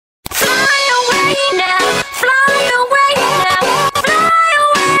away now, fly away now, fly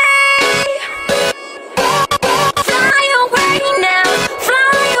away. Fly away now,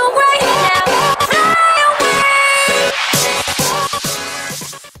 fly away now, fly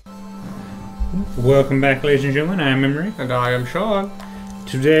away. Welcome back, ladies and gentlemen. I am Emery. And I am Sean.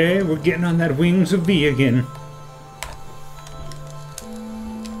 Today, we're getting on that Wings of V again.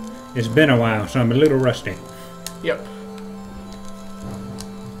 It's been a while, so I'm a little rusty. Yep.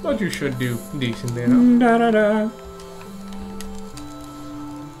 But you should do decently enough. Da da da.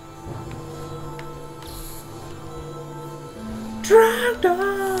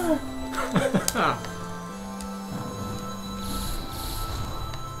 Tractor!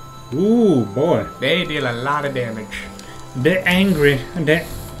 Ooh, boy. They deal a lot of damage. They're angry.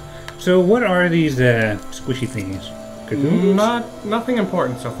 So what are these squishy things? Cocoons? Nothing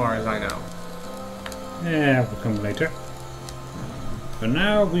important so far as I know. Yeah, we'll come later. So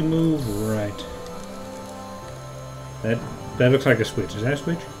now we move right. That looks like a switch. Is that a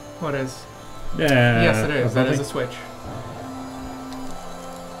switch? What is? Yes, it is. That is a switch.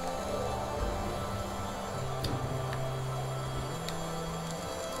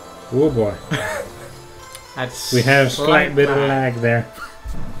 Oh boy. We have a slight bit of lag there.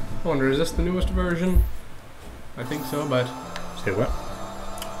 I wonder, is this the newest version? I think so, but Say what?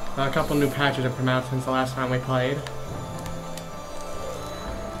 a couple new patches have come out since the last time we played.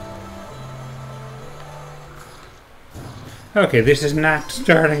 Okay, this is not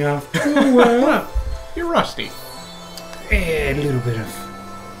starting off too well. You're rusty. A little bit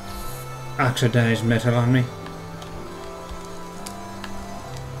of oxidized metal on me.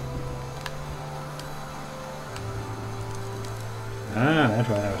 Ah, that's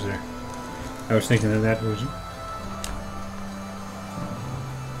why that was there. I was thinking that was...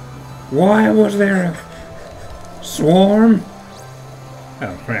 Why was there a swarm?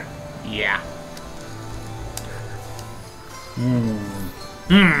 Oh, crap. Yeah.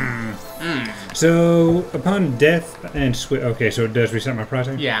 So, upon death and okay, so it does reset my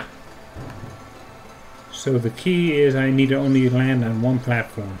processing? Yeah. So the key is I need to only land on one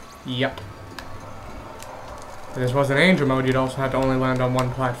platform. Yep. If this was an Angel mode, you'd also have to only land on one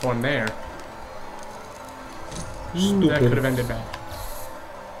platform there. That could have ended bad.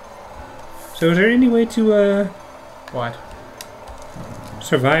 So is there any way to, What?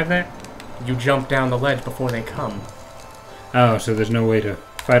 survive that? You jump down the ledge before they come. Oh, so there's no way to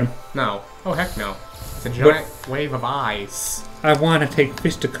fight them? No. Oh, heck no. It's a giant wave of eyes. I want to take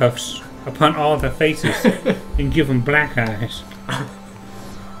fisticuffs upon all the faces and give them black eyes.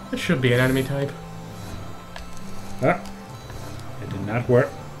 It should be an enemy type. Oh, it did not work.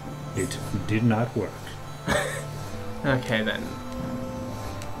 It did not work. Okay, then.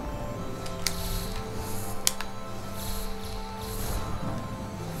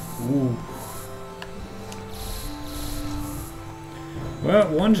 Ooh. Well,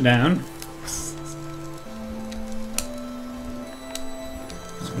 one's down. It's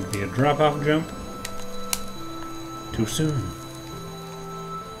going to be a drop-off jump. Too soon.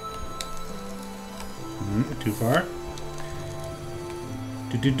 Too far.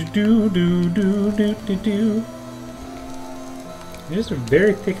 Do. It is a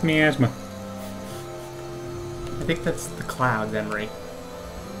very thick miasma. I think that's the clouds, Emery.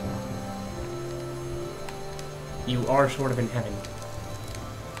 You are sort of in heaven.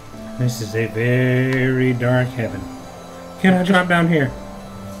 This is a very dark heaven. Can I drop down here?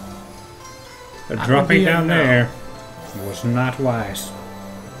 Dropping down there was not wise.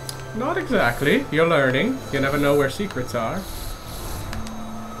 Not exactly. You're learning. You never know where secrets are.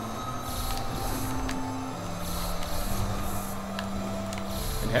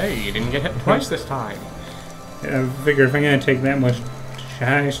 And hey, you didn't get hit twice this time. I figure if I'm going to take that much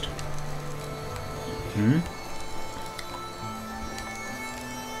shiest.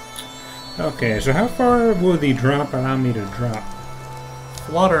 Okay, so how far will the drop allow me to drop?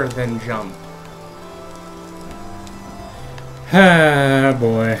 Flutter, then jump. Ah,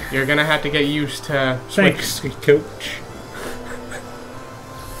 boy. You're gonna have to get used to Thanks, coach.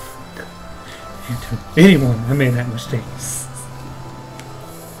 Anyone, I made that mistake.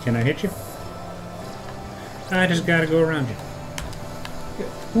 Can I hit you? I just gotta go around you.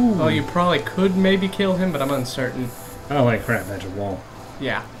 Ooh. Well, you probably could maybe kill him, but I'm uncertain. Oh, wait, crap, that's a wall.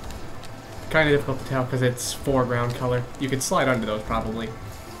 Yeah. Kind of difficult to tell because it's foreground color. You could slide under those probably.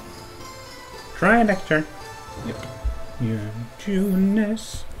 Try next turn. Yep. Your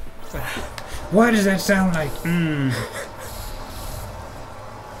Juness. Why does that sound like?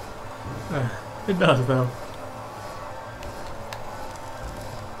 It does though.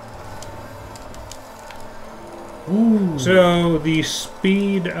 Ooh. So the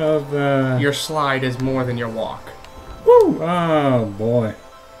speed of Your slide is more than your walk. Woo! Oh boy.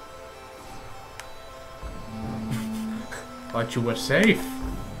 But you were safe.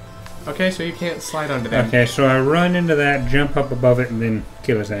 Okay, so you can't slide under them. Okay, so I run into that, jump up above it, and then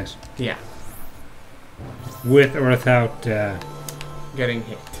kill his ass. Yeah. With or without Getting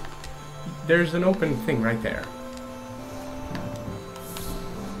hit. There's an open thing right there.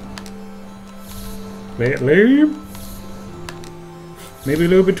 play it lame. Maybe a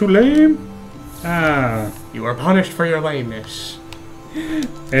little bit too lame. Ah. You are punished for your lameness.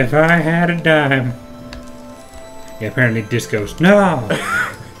 If I had a dime. Yeah, apparently Disco's. No!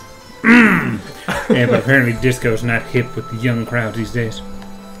 Yeah, but apparently Disco's not hip with the young crowd these days.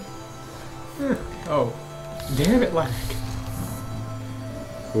 Oh. Damn it, lag.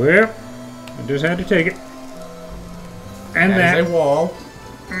 Well, I just had to take it. And That that. is a wall.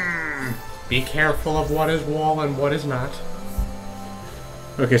 Be careful of what is wall and what is not.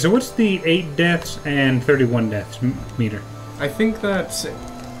 Okay, so what's the 8 deaths and 31 deaths meter? I think that's...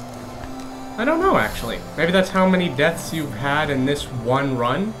 I don't know, actually. Maybe that's how many deaths you've had in this one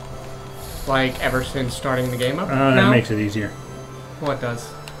run? Like, ever since starting the game up? That makes it easier. What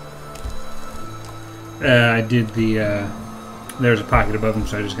does? I did the, there was a pocket above them,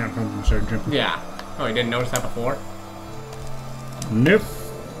 so I just got in front of them and started jumping. Yeah. Oh, you didn't notice that before? Nope.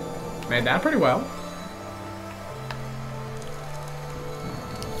 Made that pretty well.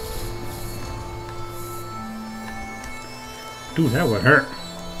 Dude, that would hurt.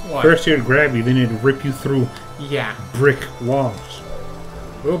 What? First it would grab you, then it would rip you through Yeah. brick walls.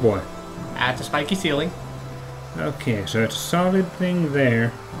 Oh boy. That's a spiky ceiling. Okay, so it's a solid thing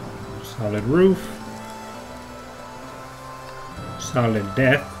there. Solid roof. Solid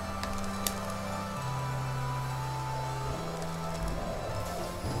death.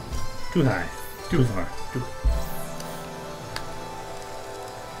 Too high. Too far.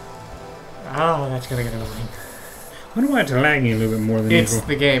 Oh, that's gonna get annoying. I wonder why it's lagging a little bit more than It's usual.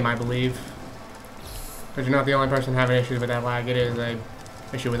 the game, I believe. But you're not the only person having issues with that lag. It is an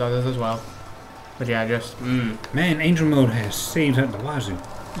issue with others as well. But yeah, just... Man, Angel Mode has saves at the wazoo.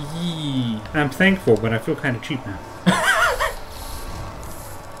 Yee. I'm thankful, but I feel kind of cheap now.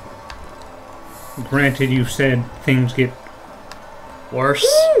 Granted, you said things get... Worse.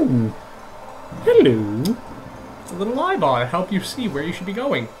 Ooh. Hello. It's a little eyeball to help you see where you should be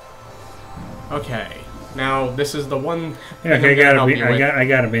going. Okay. Now, this is the one Yeah, thing okay, I'm gonna help you with. I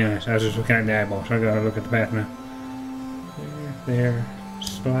gotta be honest. I was just looking at the eyeballs, so I gotta look at the path now. There.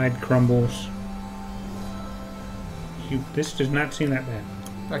 Slide crumbles. This does not seem that bad.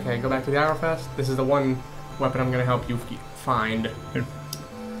 Okay, go back to the arrow fast. This is the one weapon I'm gonna help you find. Here.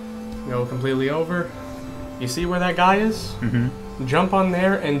 Go completely over. You see where that guy is? Mm-hmm. Jump on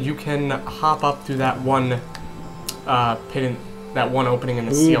there, and you can hop up through that one pit, that one opening in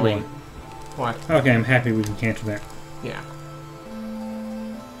the Ooh, ceiling. boy. What? Okay, I'm happy we can cancel that. Yeah.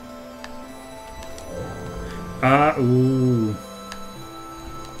 Ooh.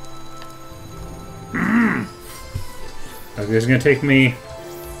 Okay, this is gonna take me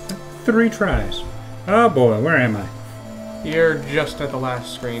 3 tries. Oh boy, where am I? You're just at the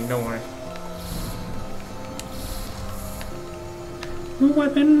last screen, don't worry.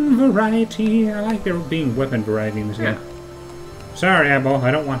 Weapon variety. I like there being weapon variety in this game. Sorry, eyeball,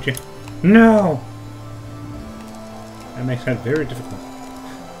 I don't want you. No! That makes that very difficult.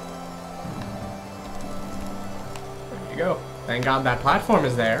 There you go. Thank God that platform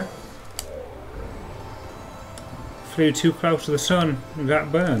is there. Flew too close to the sun and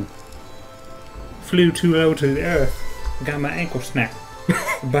got burned. Flew too low to the earth and got my ankle snapped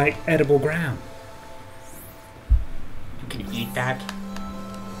by edible ground. You can eat that.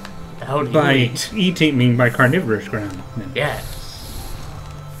 What the hell do By you eat? eating, mean by carnivorous ground. Yes.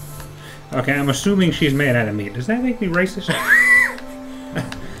 Okay, I'm assuming she's made out of meat. Does that make me racist?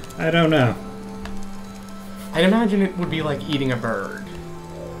 I don't know. I'd imagine it would be like eating a bird.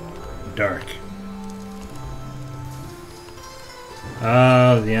 Dark.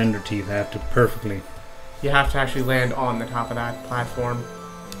 Oh, the underteeth have to perfectly... You have to actually land on the top of that platform.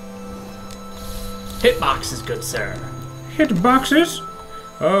 Hitboxes, good sir. Hitboxes?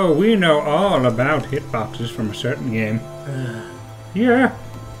 Oh, we know all about hitboxes from a certain game. Yeah.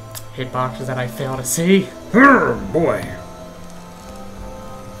 Hitboxes that I fail to see. Oh, boy.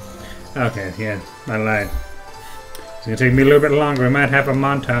 Okay, yeah, I lied. It's gonna take me a little bit longer. We might have a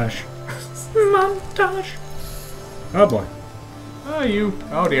montage. Montage. Oh, boy. Oh, you.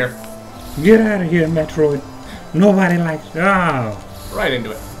 Oh, dear. Get out of here, Metroid. Nobody likes... Oh. Right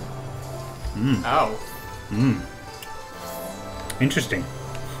into it. Oh. Interesting.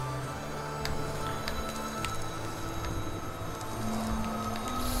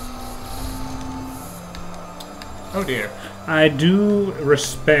 Oh dear. I do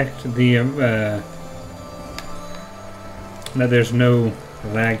respect the that there's no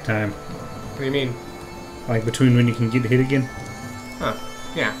lag time. What do you mean? Like between when you can get hit again. Huh.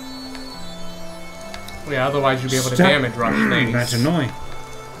 Yeah. Well, yeah, otherwise you'd be able to Stop. damage rush things. That's annoying.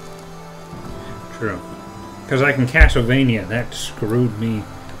 True. Because like in Castlevania, that screwed me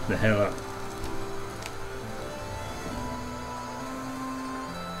the hell up.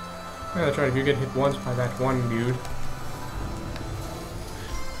 Yeah, that's right. If you get hit once by that one dude,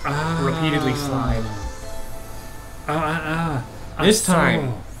 repeatedly slide. This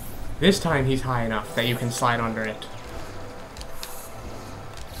time he's high enough that you can slide under it.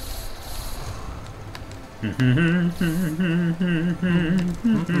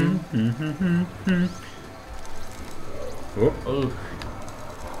 Oh. Ooh.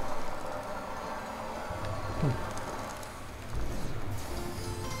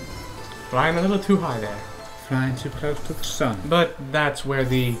 Flying a little too high there. Flying too close to the sun. But that's where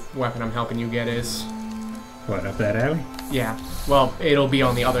the weapon I'm helping you get is. What, up that alley? Yeah. Well, it'll be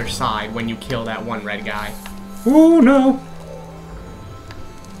on the other side when you kill that one red guy. Oh no!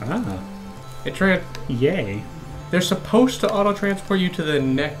 Ah. Yay. They're supposed to auto-transport you to the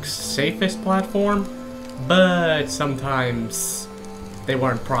next safest platform, but sometimes they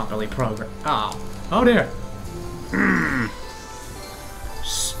weren't properly programmed. Oh. Oh dear.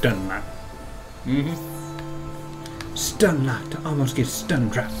 Stun lock. Mm-hmm. Stun lock to almost get stun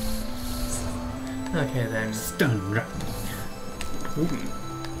drop. Okay then. Stun drop.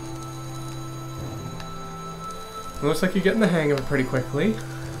 Looks like you're getting the hang of it pretty quickly.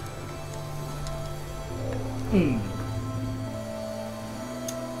 You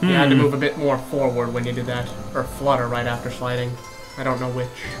had to move a bit more forward when you did that. Or flutter right after sliding. I don't know which.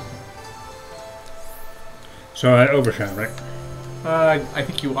 So I overshot, right? I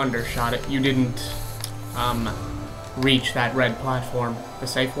think you undershot it. You didn't, reach that red platform. The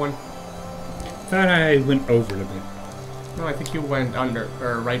safe one. Thought I went over it a bit. No, I think you went under,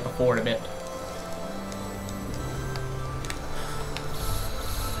 or right before it a bit.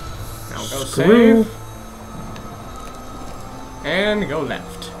 Now go Screw. save. And go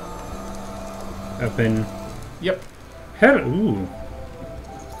left. Up in... Yep. Hello. Ooh.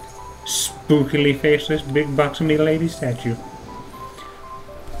 Spookily faceless big boxy lady statue.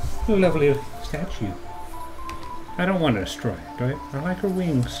 Lovely statue. I don't want to destroy it, do I? I like her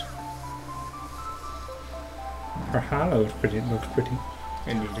wings. Her hollow is pretty. It looks pretty.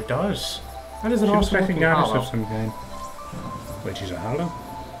 Indeed it does. That is an She looks awesome like a looking goddess hollow. of some kind. Wait, she's a hollow?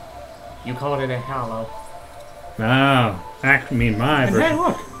 You called it a hollow. Oh, I mean my And hey, version.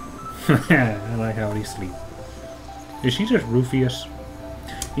 look! I like how he sleeps. Is she just Rufus?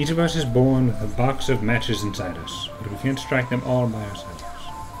 Each of us is born with a box of matches inside us, but we can't strike them all by ourselves.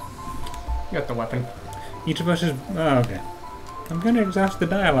 You got the weapon. Each of us is... Oh, okay. I'm gonna exhaust the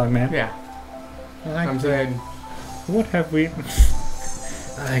dialogue, man. Yeah. I like I'm the- saying, What have we...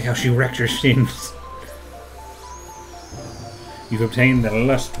 I like how she wrecked her shins. You've obtained the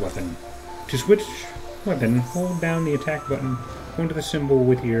Lust weapon. To switch weapon, hold down the attack button, go into the symbol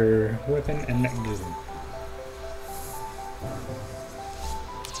with your weapon, and let go.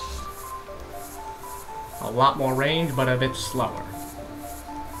 a lot more range, but a bit slower.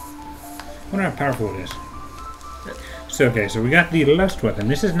 Wonder how powerful it is. So, okay, so we got the Lust weapon.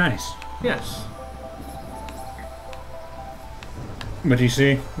 This is nice. Yes. But you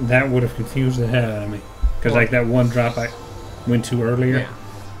see, that would have confused the hell out of me. Because, like, that one drop I went to earlier. Yeah.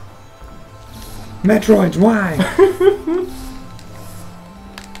 Metroids, why?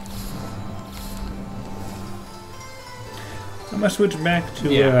 I'm gonna switch back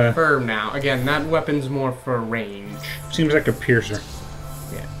to, Yeah, for now. Again, that weapon's more for range. seems like a piercer.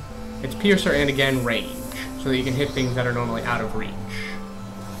 Yeah. It's piercer and, again, range. So that you can hit things that are normally out of reach.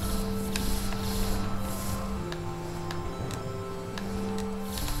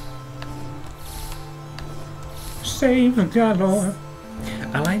 Save galore.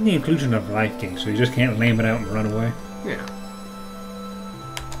 I like the inclusion of life gain, so you just can't lame it out and run away. Yeah.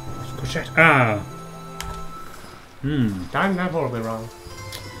 Push that. Ah. Timed that horribly wrong.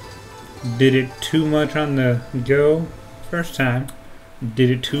 Did it too much on the go first time. Did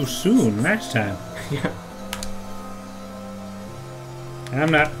it too soon last time. Yeah.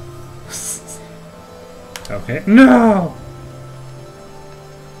 I'm not. Okay. No!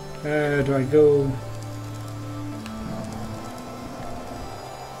 Do I go...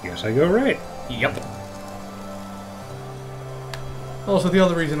 Guess I go right. Yep. Also, the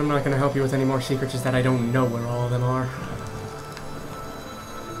other reason I'm not going to help you with any more secrets is that I don't know where all of them are.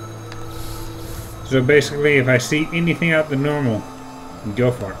 So basically, if I see anything out the normal,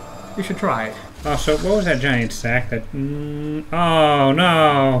 go for it. You should try it. Oh, so what was that giant sack that... oh,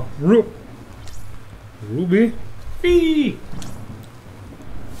 no! Ruby? V!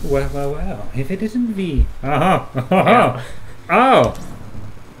 Well, well, well. If it isn't V. Oh! Yeah. Oh!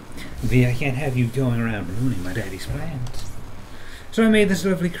 V, I can't have you going around ruining my daddy's plans. So I made this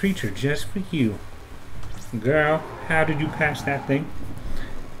lovely creature just for you. Girl, how did you pass that thing?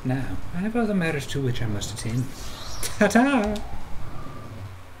 Now, I have other matters to which I must attend. Ta-ta!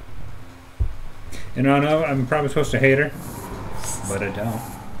 And I know I'm probably supposed to hate her, but I don't.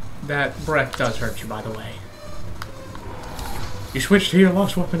 That breath does hurt you, by the way. You switched to your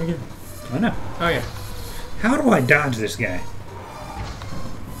lost weapon again. I know. Oh, yeah. How do I dodge this guy?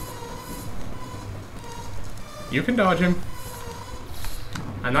 You can dodge him.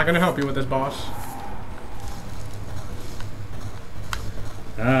 I'm not going to help you with this, boss.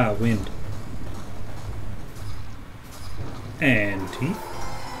 Ah, wind. And teeth?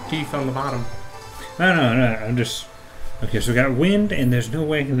 Teeth on the bottom. No, I'm just... Okay, so we got wind, and there's no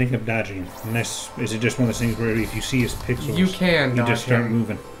way I can think of dodging. Unless, is it just one of those things where if you see his pixels, You can you dodge just start him.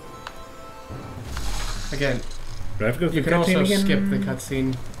 moving? Again, Do I have to go through you the can also cutscene again? skip the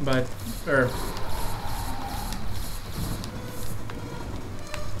cutscene, but...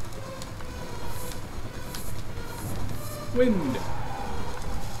 Wind.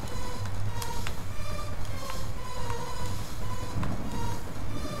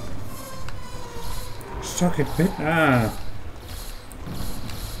 Suck it, bit. Ah.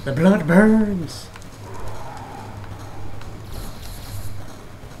 The blood burns.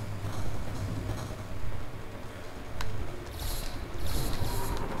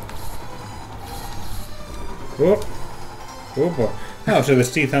 Oh. Oh boy. Oh, so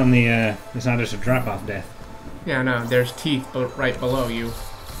there's teeth on the, it's not just a drop-off death. Yeah, no, there's teeth right below you.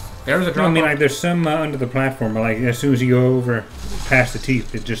 There's a drop. I mean, like, there's some under the platform, but, like, as soon as you go over past the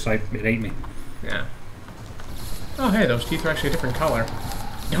teeth, it just, like, it ate me. Yeah. Oh, hey, those teeth are actually a different color.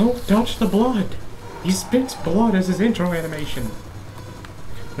 Don't touch the blood. He spits blood as his intro animation.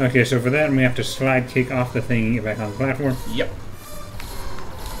 Okay, so for that, we have to slide kick off the thing and get back on the platform. Yep.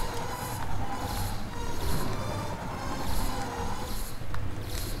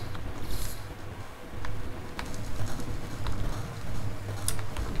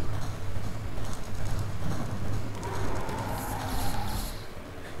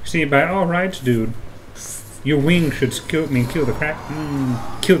 See, by all rights, dude, your wing should kill the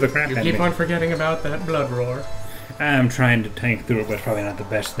crap. Kill the crap You out keep of me. on forgetting about that blood roar. I'm trying to tank through it, but it's probably not the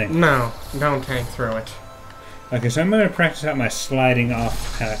best thing. No, don't tank through it. Okay, so I'm going to practice out my sliding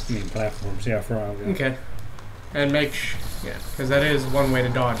off platform. See how far I'll go. Okay. And yeah, because that is one way to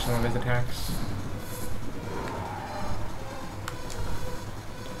dodge some of his attacks.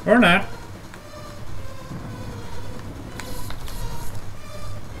 Or not.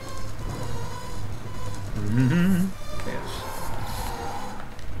 Yes.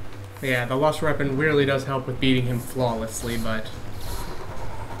 Yeah, the lost weapon really does help with beating him flawlessly, but...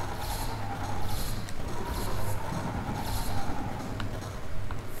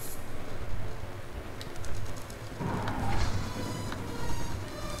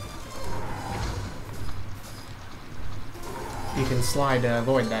 You can slide to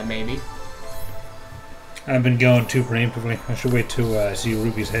avoid that, maybe. I've been going too preemptively. I should wait to see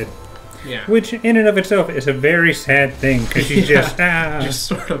Ruby's head. Yeah. Which, in and of itself, is a very sad thing, because she's just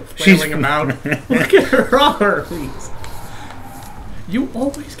sort of She's- flailing about. Look at her arms! You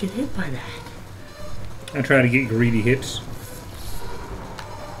always get hit by that. I try to get greedy hits.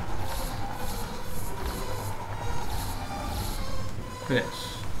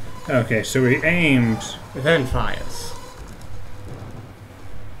 Yes. Okay, so he aims. Then fires.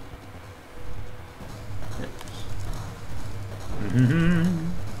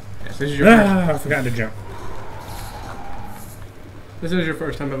 Yes, this is your I forgot to jump. This is your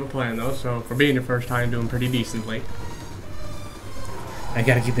first time ever playing, though, so for being your first time, doing pretty decently. I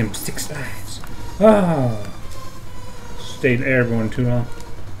gotta get them 6 lives. Oh! Stayed airborne too long.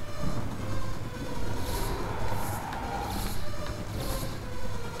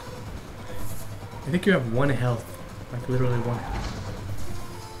 I think you have 1 health. Like, literally 1.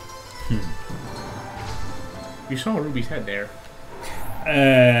 You saw Ruby's head there.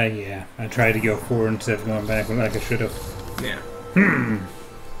 Yeah. I tried to go forward instead of going back like I should have. Yeah.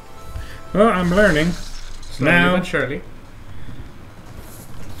 Well, I'm learning. Slowly Now, but surely.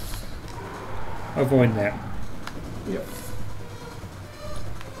 avoid that. Yep.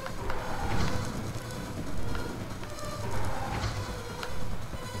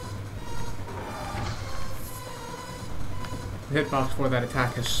 The hitbox for that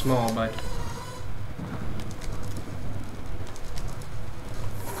attack is small, but...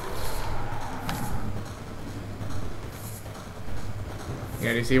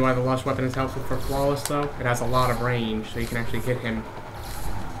 Yeah, do you see why the Lush weapon is helpful for Flawless, though? It has a lot of range, so you can actually hit him.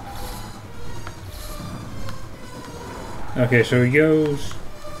 Okay, so he goes...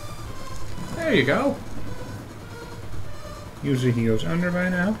 There you go. Usually he goes under by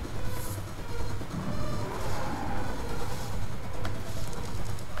now.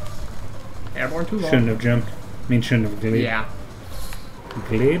 Airborne too long. Shouldn't have jumped. I mean, shouldn't have glided. Yeah.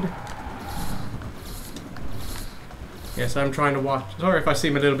 Glide? Yes, I'm trying to watch. Sorry if I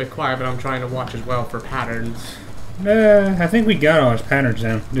seem a little bit quiet, but I'm trying to watch as well for patterns. I think we got all his patterns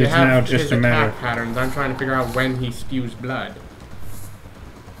down. You It's have now just his a matter attack patterns. I'm trying to figure out when he spews blood.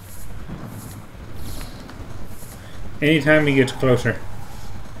 anytime he gets closer.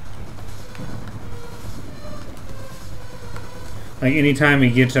 Like anytime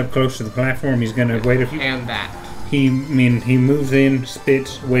he gets up close to the platform, he's gonna wait a few. And that. He moves in,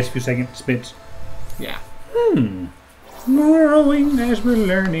 spits, waits a few seconds, spits. Yeah. Growing as we're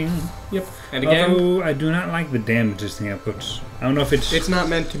learning. Yep. And again, although I do not like the damage this thing outputs. I don't know if it's... It's not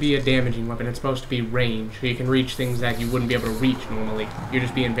meant to be a damaging weapon. It's supposed to be range, so you can reach things that you wouldn't be able to reach normally. You're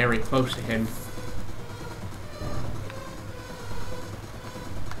just being very close to him.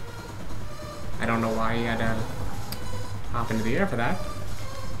 I don't know why he had to hop into the air for that.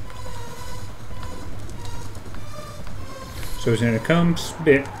 So he's gonna come,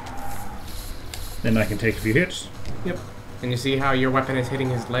 spit. Then I can take a few hits. Yep. And you see how your weapon is hitting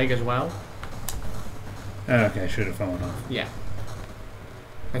his leg as well? Okay, I should have fallen off. Yeah.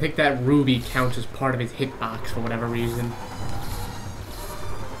 I think that ruby counts as part of his hitbox for whatever reason.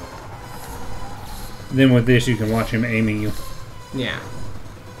 Then with this, you can watch him aiming you. Yeah.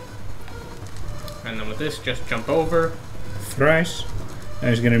 And then with this, just jump over. Thrice. Now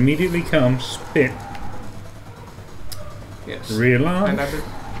he's gonna immediately come, spit. Yes. Relaunch. And I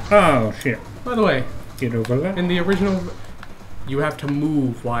Oh, shit. by the way, Get over that. in the original, you have to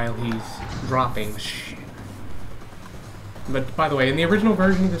move while he's dropping. Shit. But by the way, in the original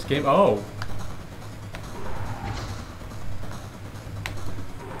version of this game, oh.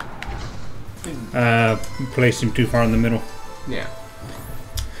 Placed him too far in the middle. Yeah.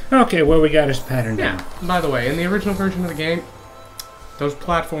 Okay, well, we got his pattern Yeah. down. By the way, in the original version of the game, those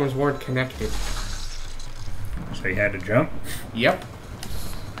platforms weren't connected. So you had to jump. Yep.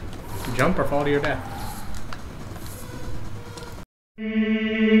 Jump or fall to your death.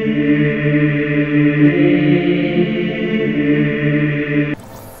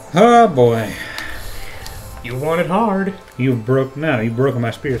 Oh boy. You want it hard. You've broken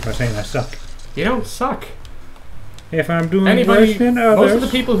my spirit by saying I suck. You don't suck. If I'm doing Anybody, worse than others... most of the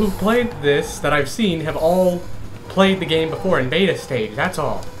people who've played this that I've seen have all played the game before in beta stage. That's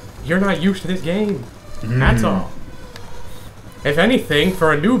all. You're not used to this game. That's all. If anything,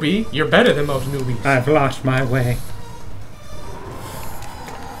 for a newbie, you're better than most newbies. I've lost my way.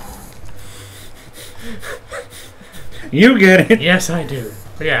 You get it. Yes, I do.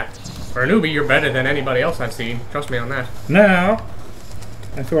 But yeah, for a newbie, you're better than anybody else I've seen. Trust me on that. Now,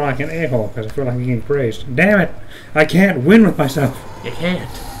 I feel like an a-hole because I feel like I'm getting praised. Damn it! I can't win with myself. You can't.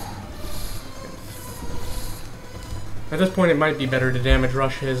 At this point, it might be better to damage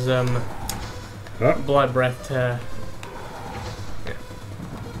rush his blood breath to... Yeah.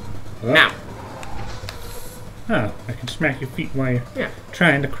 Oh. Now. Oh, I can smack your feet while you're Yeah.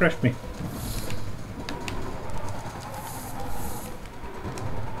 trying to crush me.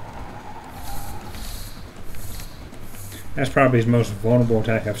 That's probably his most vulnerable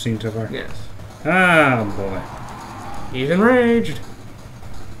attack I've seen so far. Yes. Ah, boy. He's enraged.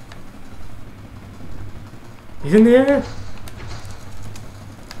 He's in the air.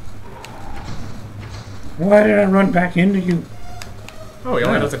 Why did I run back into you? Oh, he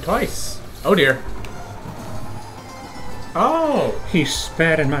only does it twice. Oh dear. Oh! He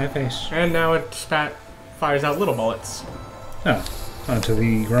spat in my face. And now it fires out little bullets. Oh, onto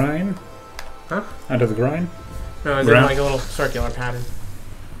the grind? Huh? Onto the grind? No, it's in like a little circular pattern.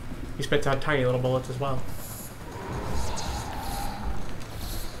 He spits out tiny little bullets as well.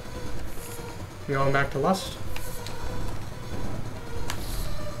 You going back to Lust?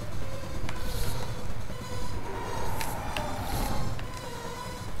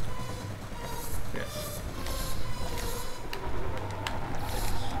 Yes.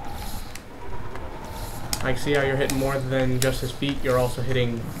 I see how you're hitting more than just his feet. You're also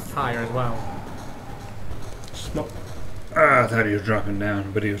hitting higher as well. Smoke. Ah, I thought he was dropping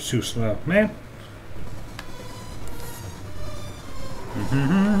down, but he was too slow. Man.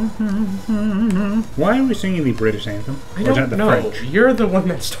 Why are we singing the British anthem? I Or is that don't the know. French? You're the one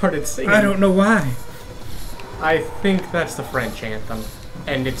that started singing. I don't know why. I think that's the French anthem.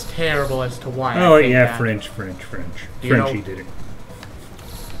 And it's terrible as to why. Oh, I think yeah, that. French. You know- Frenchie did it.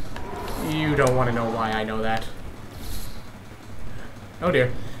 You don't want to know why I know that. Oh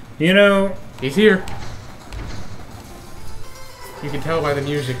dear. You know... He's here. You can tell by the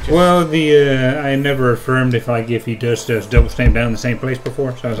music. Just... Well, I never affirmed if he does double stamp down in the same place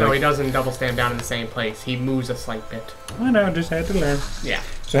before. So I was no, like, he doesn't double stamp down in the same place. He moves a slight bit. I know, just had to learn. Yeah.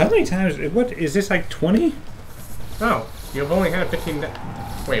 So how many times... What, is this like 20? Oh, you've only had 15...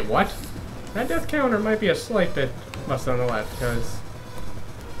 Wait, what? That death counter might be a slight bit less on the left, because...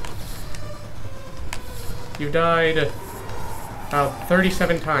 You died about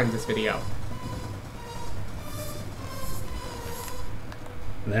 37 times this video.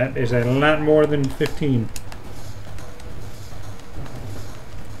 That is a lot more than 15.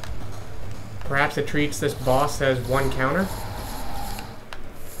 Perhaps it treats this boss as one counter?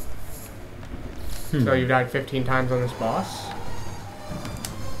 So you've died 15 times on this boss?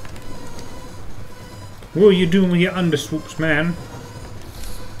 What are you doing with your underswoops, man?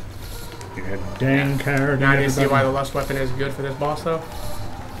 You dang coward. Now do you see why the lust weapon is good for this boss, though?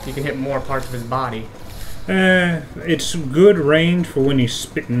 You can hit more parts of his body. It's good range for when he's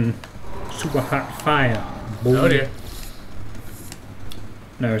spitting super hot fire. Boy. Oh dear.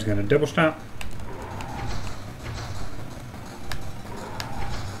 Now he's gonna double stomp.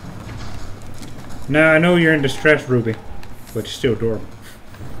 Now I know you're in distress, Ruby, but you're still adorable.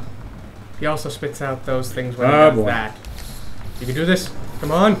 He also spits out those things when he does that. You can do this.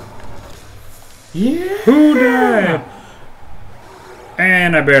 Come on. Yeah. Who died?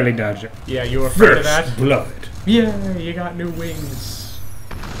 And I barely dodged it. Yeah, you were afraid of First that. blood. Yeah, you got new wings.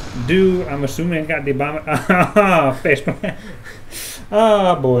 Dude, I'm assuming I got the bomb. Ah, face plant.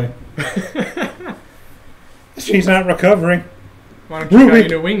 Oh boy. She's not recovering. Why don't you Ruby. got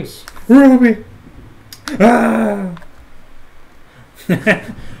your new wings? Ruby. Ah.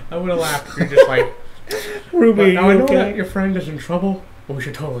 I would have laughed if you're just like, Ruby, now I know okay? that your friend is in trouble, but we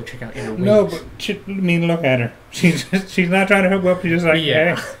should totally check out your new wings. No, but I mean, look at her. She's not trying to hook up. She's just like,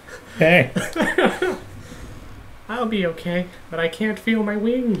 Yeah. hey, hey. I'll be okay, but I can't feel my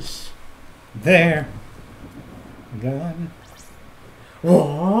wings. There. Gone.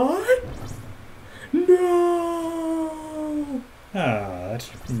 What? No! Ah,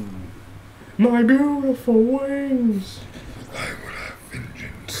 that's... My beautiful wings!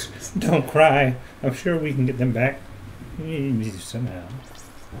 Don't cry. I'm sure we can get them back. Somehow.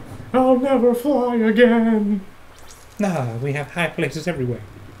 I'll never fly again! Nah, we have high places everywhere.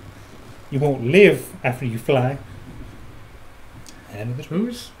 You won't live after you fly. And this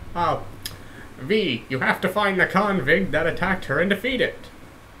Who's? Oh. V, you have to find the convict that attacked her and defeat it.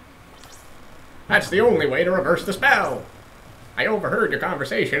 That's the only way to reverse the spell. I overheard your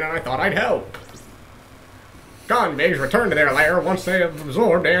conversation and I thought I'd help. Convicts return to their lair once they have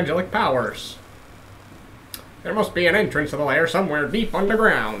absorbed angelic powers. There must be an entrance to the lair somewhere deep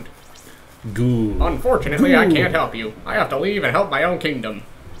underground. Good. Unfortunately, I can't help you. I have to leave and help my own kingdom.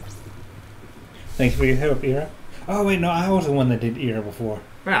 Thanks for your help, Ira. Oh, wait, no, I was the one that did Ira before.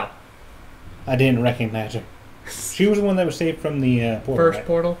 Wow. I didn't recognize her. She was the one that was saved from the portal. First right?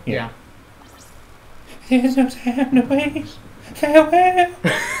 portal? Yeah. There's no time to waste. Farewell.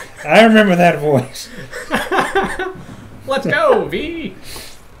 I remember that voice. Let's go, V!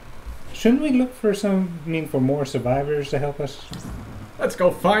 Shouldn't we look for for more survivors to help us? Let's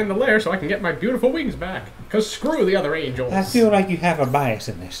go find the lair so I can get my beautiful wings back. Cause screw the other angels. I feel like you have a bias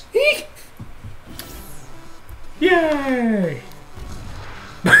in this. Yay!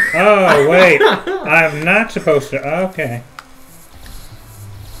 Oh, wait. I'm not supposed to. Okay.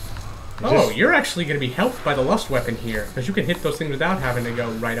 Oh, you're actually going to be helped by the lust weapon here, because you can hit those things without having to go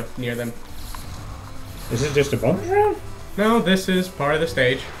right up near them. Is it just a bonus round? No, this is part of the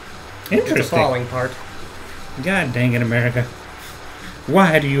stage. Interesting. It's a falling part. God dang it, America.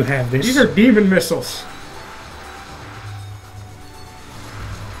 Why do you have this? These are demon missiles.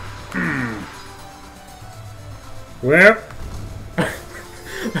 Well.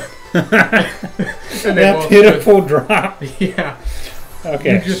 That both pitiful drop. Yeah.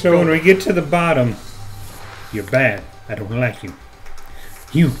 Okay, so when we get to the bottom, you're bad. I don't like you.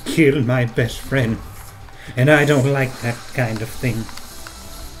 You killed my best friend. And I don't like that kind of thing.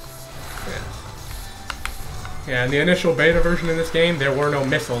 Yeah, in the initial beta version of this game, there were no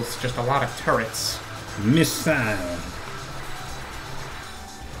missiles, just a lot of turrets. Missile.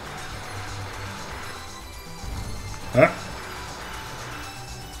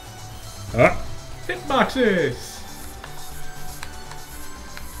 Hitboxes!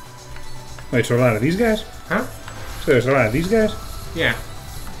 Wait, so a lot of these guys? Huh? So there's a lot of these guys? Yeah.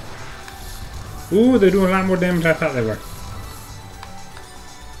 Ooh, they're doing a lot more damage than I thought they were.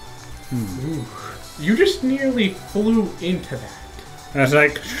 Ooh. You just nearly flew into that. I was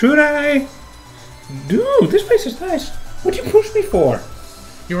like, should I? Dude, this place is nice. What'd you push me for?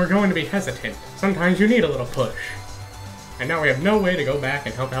 You were going to be hesitant. Sometimes you need a little push. And now we have no way to go back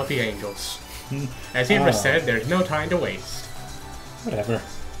and help out the angels. As Eva said, there's no time to waste. Whatever.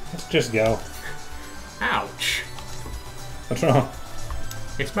 Let's just go. Ouch. What's wrong?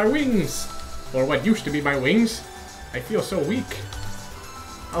 It's my wings. Or what used to be my wings. I feel so weak.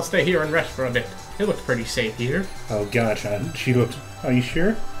 I'll stay here and rest for a bit. It looks pretty safe here. Oh gosh, she looks... Are you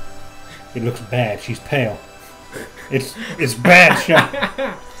sure? It looks bad. She's pale. It's bad,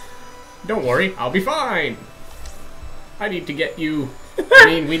 Sean. Don't worry, I'll be fine. I need to get you... I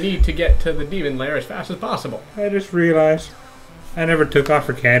mean, we need to get to the demon lair as fast as possible. I just realized I never took off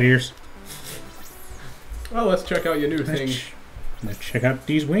her cat ears. Well, let's check out your new thing. Let's check out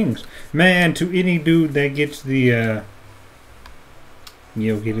these wings. Man, to any dude that gets the,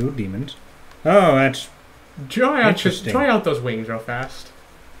 Yogi Little Demons. Oh, that's Try out those wings real fast.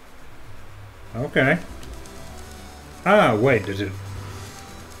 okay. Ah, wait, does it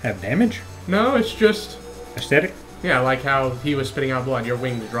have damage? No, it's just... Aesthetic? Yeah, like how he was spitting out blood. Your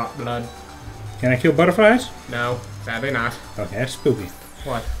wings drop blood. Can I kill butterflies? No, sadly not. Okay, that's spooky.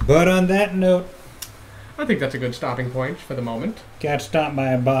 What? But on that note, I think that's a good stopping point for the moment. got stopped by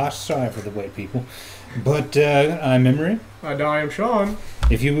a boss. Sorry for the wait, people. But I'm Emery. And I am Sean.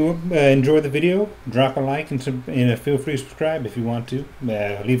 If you enjoyed the video, drop a like and feel free to subscribe if you want to.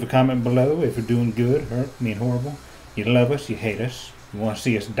 Leave a comment below if you're doing good, hurt, mean horrible. You love us, you hate us. You want to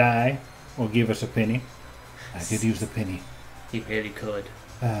see us die, or give us a penny. I could use a penny. He really could.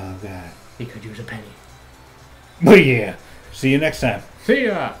 Oh, God. He could use a penny. But yeah, see you next time. See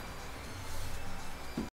ya!